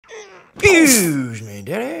Excuse me,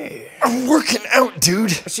 Daddy. I'm working out,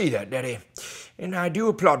 dude. I see that, Daddy, and I do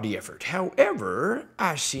applaud the effort. However,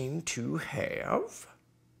 I seem to have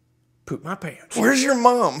pooped my pants. Where's your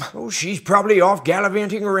mom? Oh, she's probably off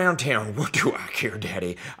gallivanting around town. What do I care,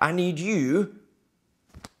 Daddy? I need you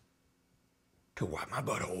to wipe my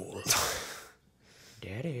butthole.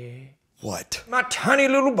 Daddy. What? My tiny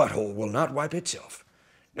little butthole will not wipe itself.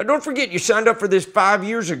 Now, don't forget you signed up for this 5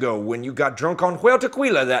 years ago when you got drunk on Huel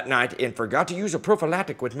Tequila that night and forgot to use a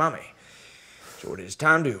prophylactic with Mommy. So it is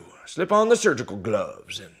time to slip on the surgical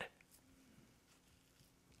gloves and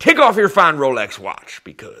take off your fine Rolex watch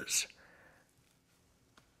because,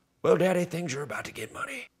 well, Daddy, things are about to get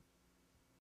money.